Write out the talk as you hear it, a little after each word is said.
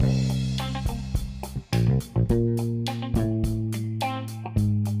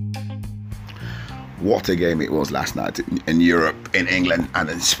what a game it was last night in Europe, in England, and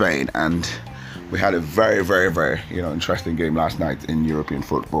in Spain. And we had a very, very, very interesting game last night in European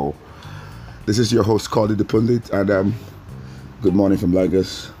football. This is your host, Cardi the Pundit, and good morning from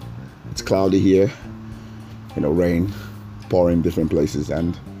Lagos. It's cloudy here, rain pouring different places,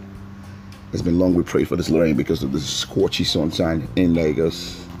 and it's been long we prayed for this rain because of the scorchy sunshine in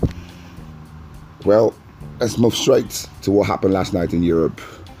Lagos. Well, let's move straight to what happened last night in Europe.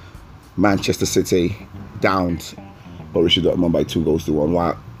 Manchester City downed Borussia Dortmund by 2-1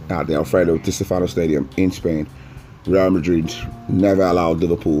 while at the Alfredo Di Stéfano Stadium in Spain. Real Madrid never allowed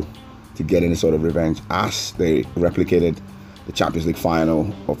Liverpool to get any sort of revenge as they replicated the Champions League final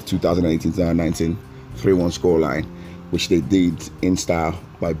of 2018-2019 3-1 scoreline, which they did in style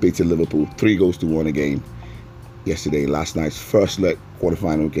by beating Liverpool 3-1 again yesterday, last night's first leg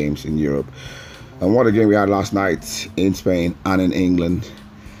quarterfinal games in Europe. And what a game we had last night in Spain and in England.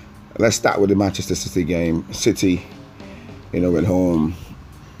 Let's start with the Manchester City game. City, at home,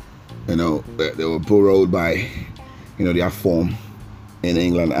 they were burrowed by, their form in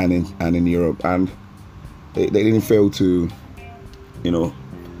England and in Europe, and they didn't fail to,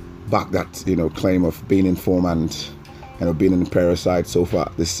 back that, claim of being in form and, being in the parasite so far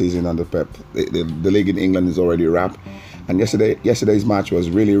this season under Pep. The league in England is already wrapped, and yesterday's match was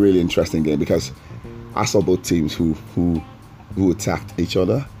really, really interesting game because I saw both teams who attacked each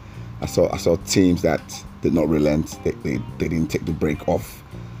other. I saw teams that did not relent. They didn't take the brake off,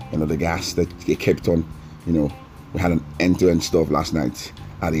 the gas. They kept on, we had an end-to-end stuff last night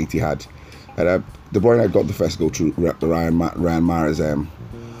at the Etihad. And De Bruyne got the first goal through Ryan Mahrez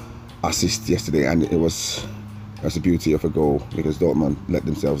assist yesterday, and it was a beauty of a goal because Dortmund let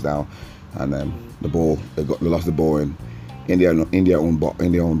themselves down, and they lost the ball in their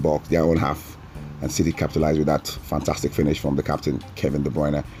own box, their own half, and City capitalized with that fantastic finish from the captain Kevin De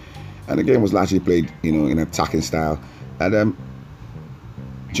Bruyne. And the game was largely played, in attacking style. And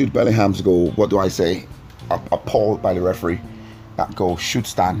Jude Bellingham's goal, what do I say? Appalled by the referee. That goal should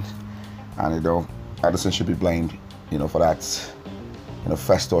stand. And, Ederson should be blamed, for that,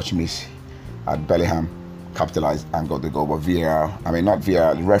 first touch miss. Bellingham capitalized and got the goal. But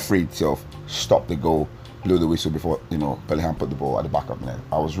the referee itself stopped the goal, blew the whistle before, Bellingham put the ball at the back of the net.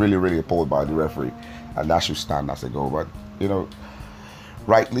 I was really, really appalled by the referee. And that should stand as a goal. But,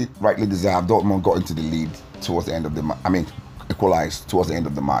 rightly deserved. Dortmund got into the lead towards the end of the match. Equalized towards the end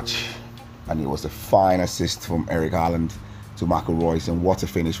of the match, and it was a fine assist from Erling Haaland to Marco Reus, and what a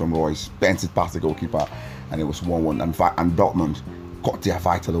finish from Reus. Bent it past the goalkeeper, and it was 1-1. And Dortmund got their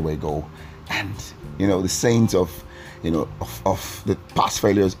vital away goal. And the saints of the past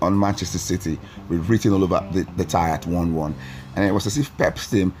failures on Manchester City were written all over the tie at 1-1, and it was as if Pep's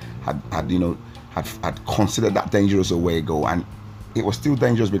team had considered that dangerous away goal. And it was still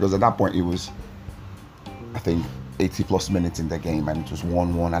dangerous because at that point it was, I think, 80 plus minutes in the game, and it was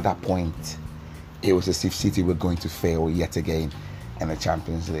 1-1. At that point, it was as if City were going to fail yet again in the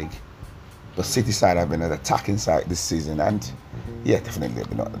Champions League. But City side have been an attacking side this season, and yeah, definitely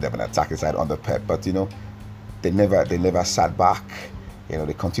they've been an attacking side under Pep. But they never sat back.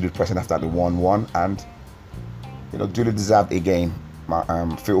 They continued pressing after the 1-1, and duly deserved again.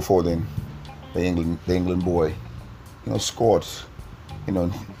 Phil Foden, the England boy, scored.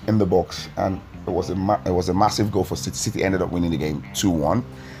 In the box, and it was a massive goal for City. City ended up winning the game 2-1,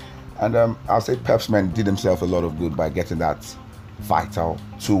 and I'll say Pep's men did himself a lot of good by getting that vital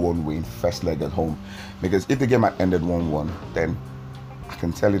 2-1 win, first leg at home. Because if the game had ended 1-1, then I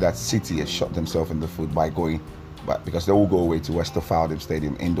can tell you that City has shot themselves in the foot because they will go away to Westerwalde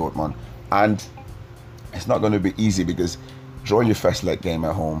Stadium in Dortmund, and it's not going to be easy because drawing your first leg game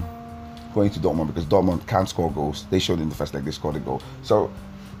at home, going to Dortmund, because Dortmund can't score goals. They showed in the first leg they scored a goal. So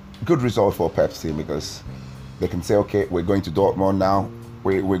good result for Pep's team because they can say, okay, we're going to Dortmund now.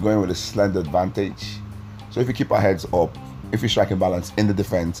 We're going with a slender advantage. So if we keep our heads up, if we strike a balance in the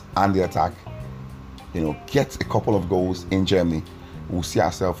defense and the attack, get a couple of goals in Germany, we'll see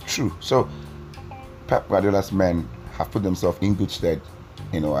ourselves through. So Pep Guardiola's men have put themselves in good stead,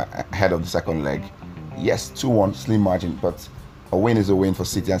 ahead of the second leg. Yes, 2-1, slim margin, but a win is a win for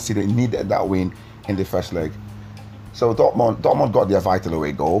City, and City needed that win in the first leg. So Dortmund got their vital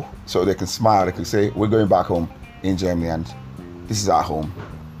away goal, so they can smile. They can say, we're going back home in Germany, and this is our home.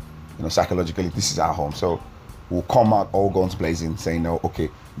 Psychologically, this is our home. So we'll come out all guns blazing, saying, no, we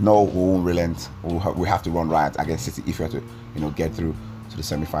won't relent. We have to run riot against City if we have to, get through to the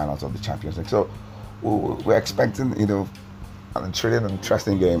semi-finals of the Champions League. So we're expecting, a truly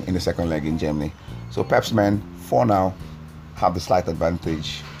interesting game in the second leg in Germany. So Pep's men, for now, have the slight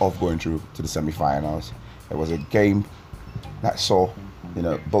advantage of going through to the semi-finals. It was a game that saw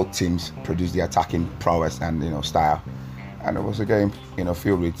both teams produced the attacking prowess and style, and it was a game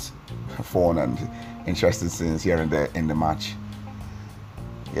filled with fun and interesting scenes here and there in the match.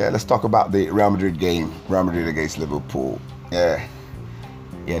 Yeah, let's talk about the Real Madrid game. Real Madrid against Liverpool. Yeah,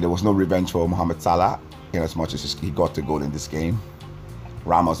 there was no revenge for Mohamed Salah, as much as he got the goal in this game.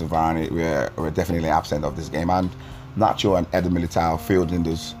 Ramos and Varane were definitely absent of this game, and Nacho and Eder Militao filled in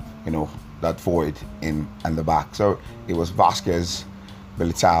those, that void in the back. So it was Vasquez,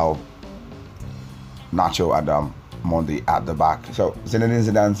 Militao, Nacho, and Mendy at the back. So Zinedine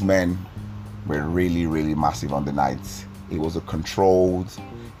Zidane's men were really, really massive on the night. It was a controlled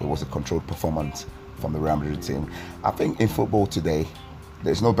performance from the Real Madrid team. I think in football today,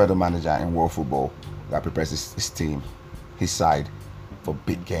 there's no better manager in world football that prepares his team, his side, for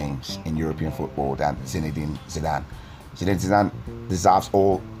big games in European football than Zinedine Zidane. Zinedine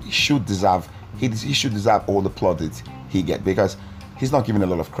Zidane he should deserve all the plaudits he gets, because he's not giving a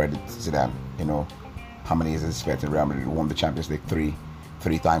lot of credit to Zidane. How many years has he spent in Real Madrid? Won the Champions League three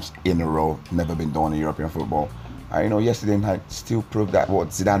times in a row, never been done in European football. Yesterday night still proved that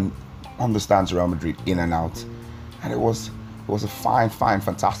Zidane understands Real Madrid in and out, and it was a fine,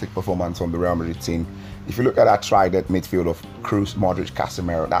 fantastic performance from the Real Madrid team. If you look at that trident midfield of Kroos, Modric,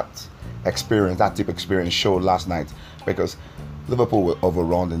 Casemiro, that deep experience showed last night, because Liverpool were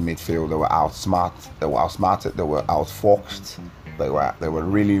overrun in midfield. They were outsmarted, they were outfoxed, they were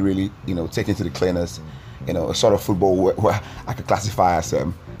really, really taken to the cleaners. A sort of football where I could classify as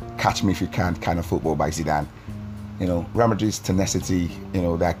catch me if you can kind of football by Zidane. Real Madrid's tenacity,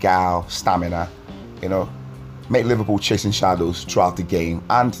 their guile, stamina, made Liverpool chasing shadows throughout the game.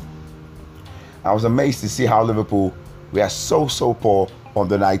 And I was amazed to see how Liverpool were so poor on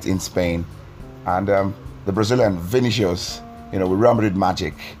the night in Spain. And the Brazilian Vinicius, with Real Madrid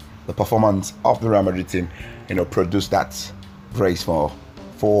magic, the performance of the Real Madrid team, produced that brace for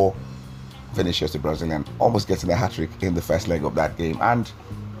Vinicius, the Brazilian, almost getting a hat-trick in the first leg of that game. And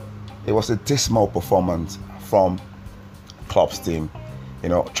it was a dismal performance from Klopp's team.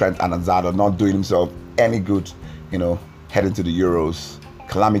 Trent Alexander not doing himself any good, heading to the Euros.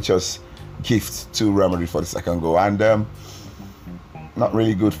 Calamitous gift to Real Madrid for the second goal, and not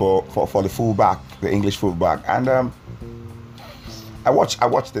really good for the fullback, the English fullback. And I watched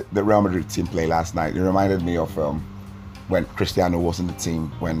the Real Madrid team play last night. It reminded me of when Cristiano was in the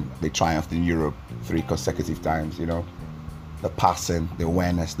team, when they triumphed in Europe 3 consecutive times. The passing, the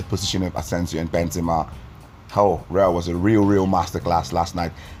awareness, the positioning of Asensio and Benzema. How Real was a real masterclass last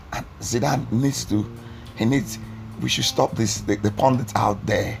night. And Zidane we should stop this. The pundits out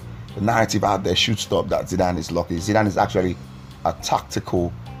there, the narrative out there should stop that Zidane is lucky. Zidane is actually a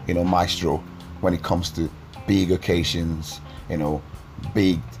tactical, maestro when it comes to big occasions,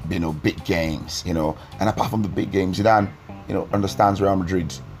 big games, and apart from the big games, Zidane, understands Real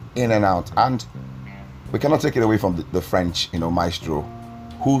Madrid in and out. And we cannot take it away from the French, maestro,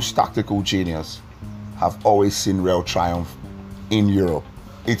 whose tactical genius have always seen Real triumph in Europe.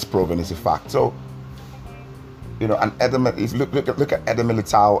 It's proven, it's a fact. So, and if you look at Eder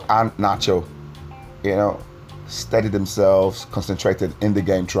Militao and Nacho, steadied themselves, concentrated in the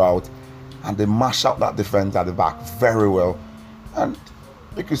game throughout, and they mashed up that defense at the back very well. And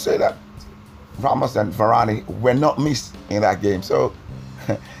you could say that Ramos and Varane were not missed in that game. So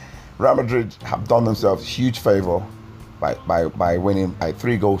Real Madrid have done themselves huge favor by winning by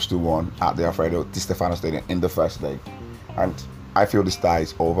 3-1 at the Alfredo Di Stefano Stadium in the first leg. And I feel this tie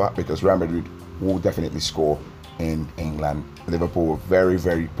is over, because Real Madrid will definitely score in England. Liverpool were very,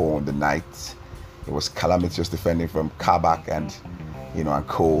 very poor on the night. It was calamitous defending from Kabak and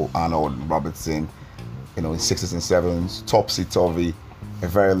Cole, Arnold, Robertson, in 6s and 7s, topsy-turvy, a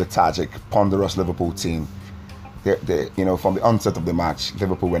very lethargic, ponderous Liverpool team. From the onset of the match,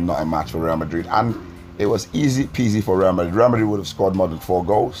 Liverpool were not a match for Real Madrid, and it was easy peasy for Real Madrid. Real Madrid would have scored more than 4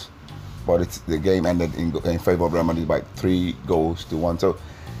 goals, but the game ended in favor of Real Madrid by 3-1. So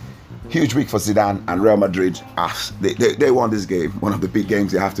huge week for Zidane and Real Madrid. They won this game, one of the big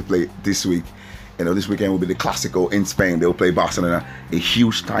games they have to play this week. This weekend will be the Clásico in Spain. They'll play Barcelona, a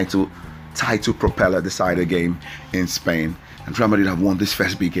huge title propeller decider game in Spain. And Real Madrid have won this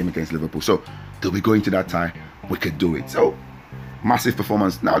first big game against Liverpool, so they'll be going to that tie. We could do it. So massive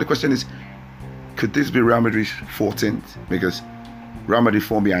performance. Now the question is, could this be Real Madrid's 14th? Because Real Madrid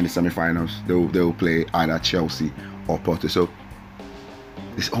fall behind the semi-finals. They'll play either Chelsea or Porto. So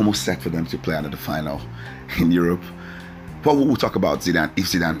it's almost set for them to play another final in Europe. But we'll talk about Zidane if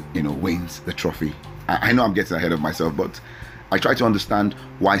Zidane, wins the trophy. I know I'm getting ahead of myself, but I try to understand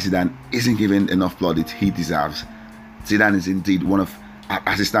why Zidane isn't given enough plaudit he deserves. Zidane is indeed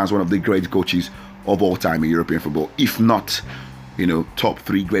as it stands, one of the great coaches of all time in European football, if not top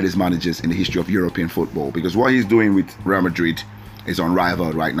 3 greatest managers in the history of European football, because what he's doing with Real Madrid is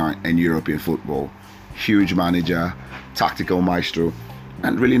unrivaled right now in European football. Huge manager, tactical maestro,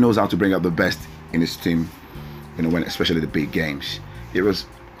 and really knows how to bring out the best in his team, when especially the big games. It was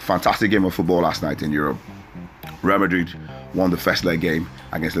a fantastic game of football last night in Europe. Real Madrid won the first leg game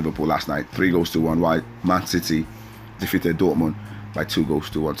against Liverpool last night, 3-1, while Man City defeated Dortmund by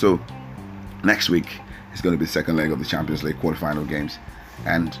 2-1. So next week is going to be the second leg of the Champions League quarterfinal games,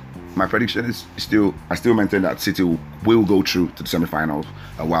 and my prediction is I still maintain that City will go through to the semi-finals,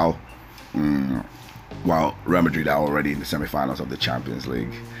 while Real Madrid are already in the semi-finals of the Champions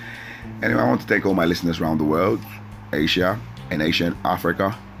League. Anyway, I want to thank all my listeners around the world, Asia,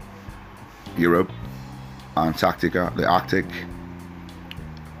 Africa, Europe, Antarctica, the Arctic,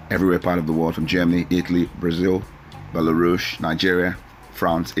 everywhere part of the world, from Germany, Italy, Brazil, Belarus, Nigeria,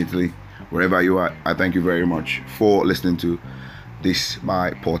 France, Italy, wherever you are. I thank you very much for listening to this,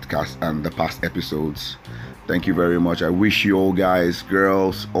 my podcast, and the past episodes. Thank you very much. I wish you all, guys,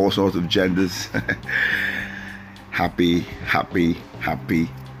 girls, all sorts of genders, happy,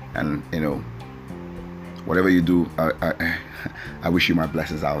 and whatever you do, I wish you my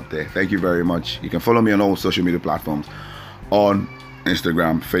blessings out there. Thank you very much. You can follow me on all social media platforms, on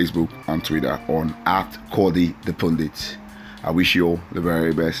Instagram, Facebook, and Twitter, on @CordyThePundit. I wish you all the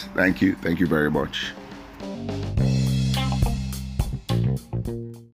very best. Thank you very much.